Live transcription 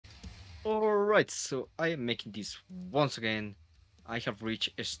Alright, so I am making this once again. I have reached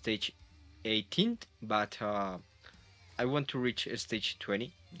stage 18, but I want to reach stage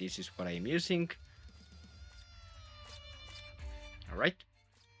 20. This is what I am using. Alright,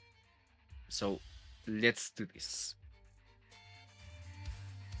 so let's do this.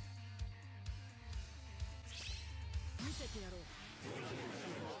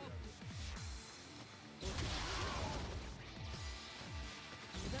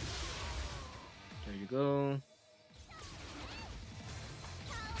 There you go.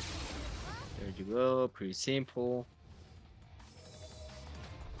 There you go. Pretty simple.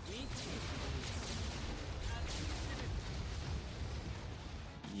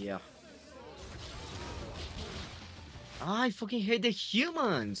 Yeah. I fucking hate the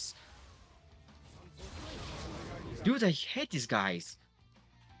humans! Dude, I hate these guys!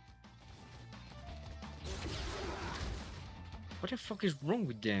 What the fuck is wrong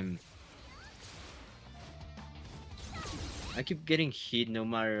with them? I keep getting hit no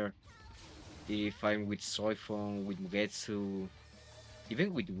matter if I'm with Soi Fon, with Mugetsu,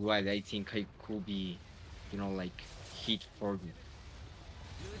 even with Wild. I think I could be, like hit from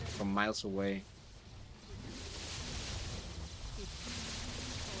miles away.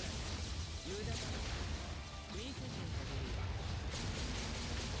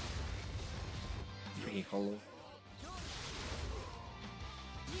 Freaking hollow.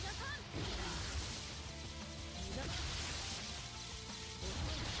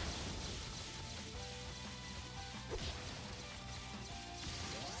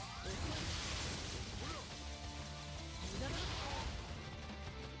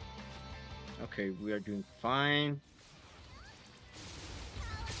 Okay, we are doing fine.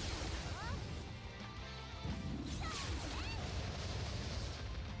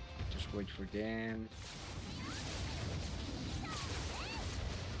 Just wait for them.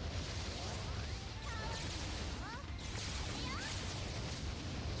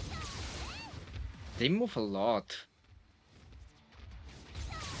 They move a lot.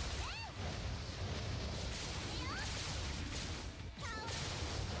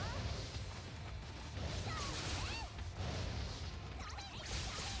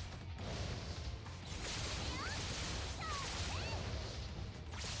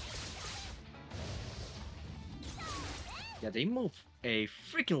 Yeah, they move a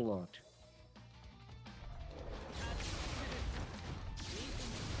freaking lot.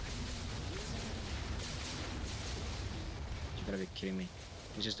 You gotta be kidding me.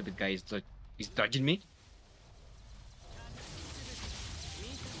 This stupid guy is dodging me.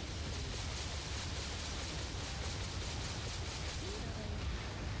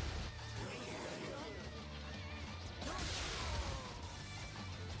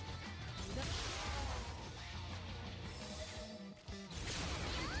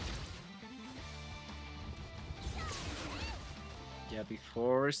 Yeah,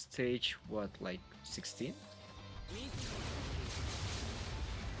 before stage, what, like 16?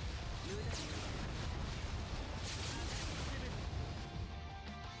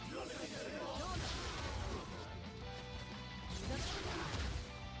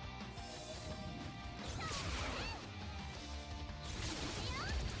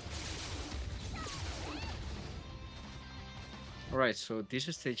 Alright, so this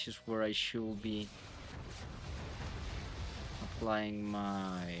stage is where I should be applying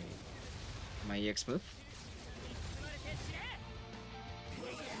my X move.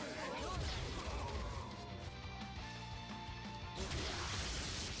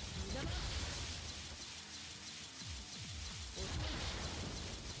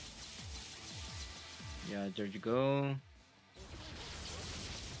 Yeah, there you go.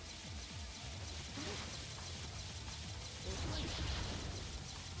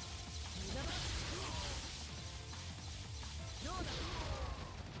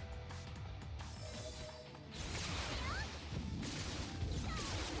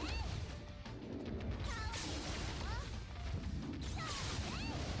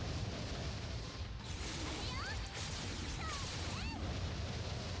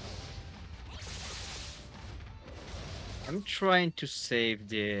 I'm trying to save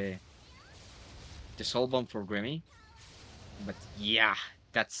the soul bomb for Gremmy, but yeah,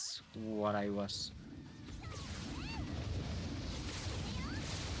 that's what I was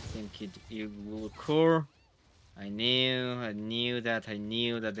thinking it will occur. I knew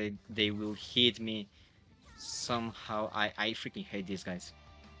that they will hit me somehow. I freaking hate these guys.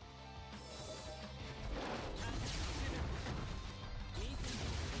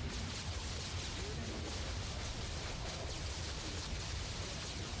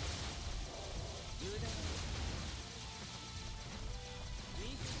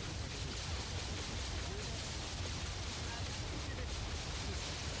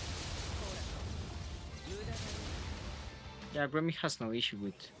 Yeah, Gremmy has no issue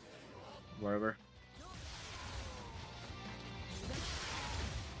with whatever.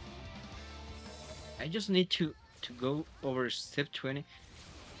 I just need to go over step 20.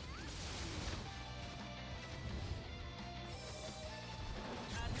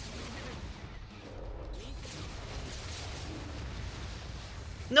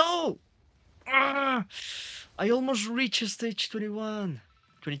 No! Ah! I almost reached stage 21.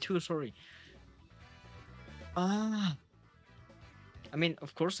 22, sorry. Ah! I mean,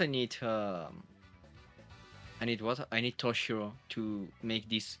 of course I need what? I need Toshiro to make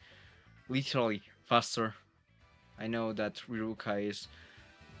this literally faster. I know that Riruka is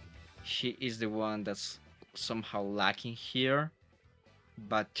she is the one that's somehow lacking here,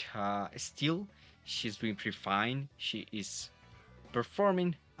 but still she's doing pretty fine. She is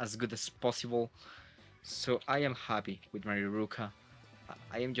performing as good as possible, so I am happy with my Riruka.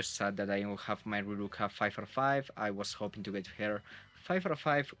 I am just sad that I don't have my Riruka 5 out of 5. I was hoping to get her 5 out of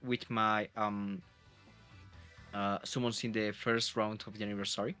 5 with my summons in the first round of the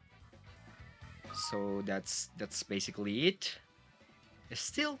anniversary. So that's basically it.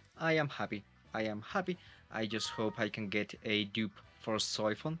 Still, I am happy. I am happy. I just hope I can get a dupe for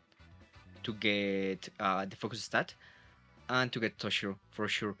Soi Fon to get the focus stat and to get Toshiro for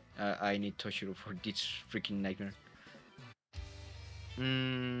sure. I need Toshiro for this freaking nightmare.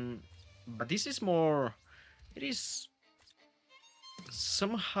 Mm, but this is more. It is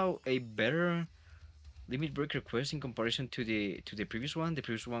somehow a better limit break request in comparison to the previous one. The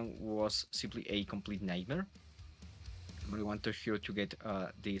previous one was simply a complete nightmare. But I want Toshiro to get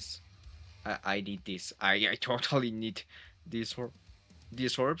this. I need this. I totally need these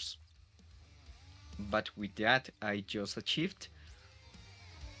these orbs. But with that, I just achieved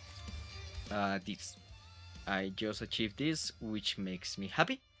this. I just achieved this, which makes me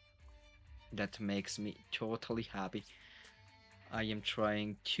happy. That makes me totally happy. I am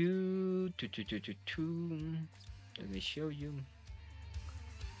trying to let me show you.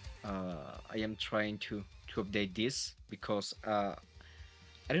 I am trying to update this because I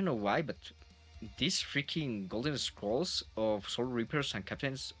don't know why, but these freaking golden scrolls of Soul Reapers and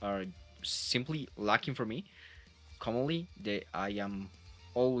Captains are simply lacking for me. Commonly, I am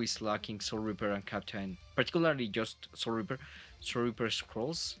always lacking Soul Reaper and Captain, particularly just Soul Reaper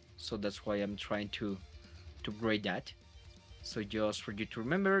scrolls. So that's why I'm trying to upgrade that. So just for you to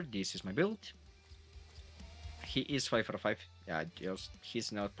remember, this is my build. He is 5 out of 5. Just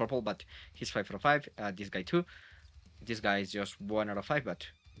he's not purple, but he's 5 out of 5. This guy too. This guy is just 1 out of 5, but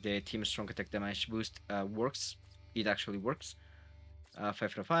the team strong attack damage boost works. It actually works. 5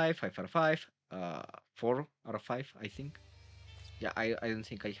 out of 5, 5 out of 5, 4 out of 5, I think. Yeah, I don't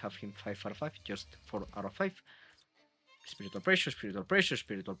think I have him 5 out of 5, just 4 out of 5. Spiritual pressure, spiritual pressure,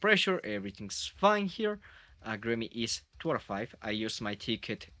 spiritual pressure. Everything's fine here. Gremmy is 2 out of 5. I use my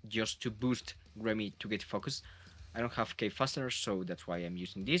ticket just to boost Gremmy to get focus. I don't have K fastener, so that's why I'm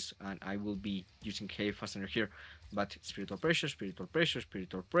using this, and I will be using K fastener here. But spiritual pressure, spiritual pressure,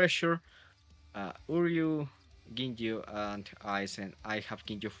 spiritual pressure. Uryu, Ginju, and Aizen. I have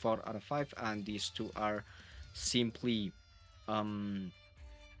Ginju 4 out of 5, and these two are simply 3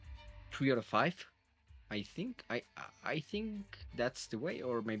 out of 5. I think I think that's the way,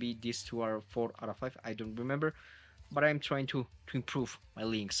 or maybe these two are 4 out of 5. I don't remember, but I'm trying to improve my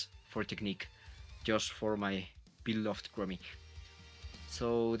links for technique, just for my beloved Gremmy.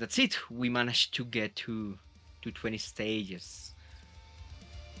 So that's it. We managed to get to 20 stages.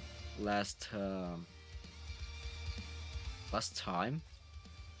 Last time.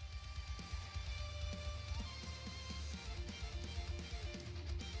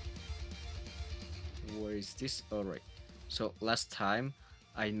 Where is this? Alright. So last time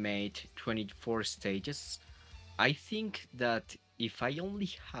I made 24 stages. I think that if I only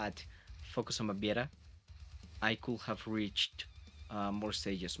had Focus on Baviera, I could have reached more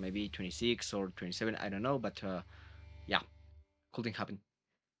stages, maybe 26 or 27, I don't know, but yeah, couldn't happen.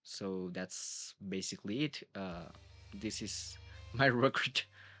 So that's basically it. This is my record.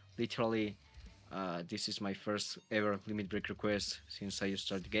 Literally, this is my first ever limit break request since I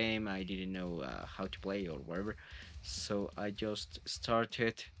started the game. I didn't know how to play or whatever, so I just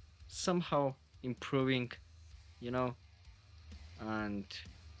started somehow improving, you know. And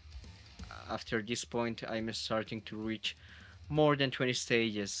after this point, I'm starting to reach more than 20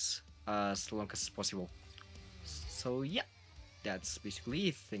 stages as long as possible. So yeah, that's basically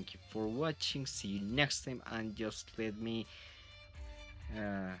it. Thank you for watching. See you next time, and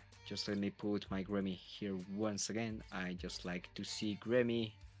uh, just let me put my Gremmy here once again. I just like to see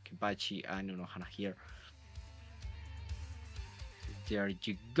Gremmy, Kibachi, and Unohana here. There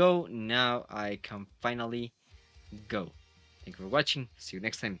you go. Now I can finally go. Thank you for watching. See you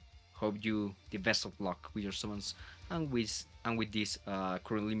next time. Hope you the best of luck with your summons and with this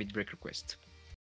current limit break request.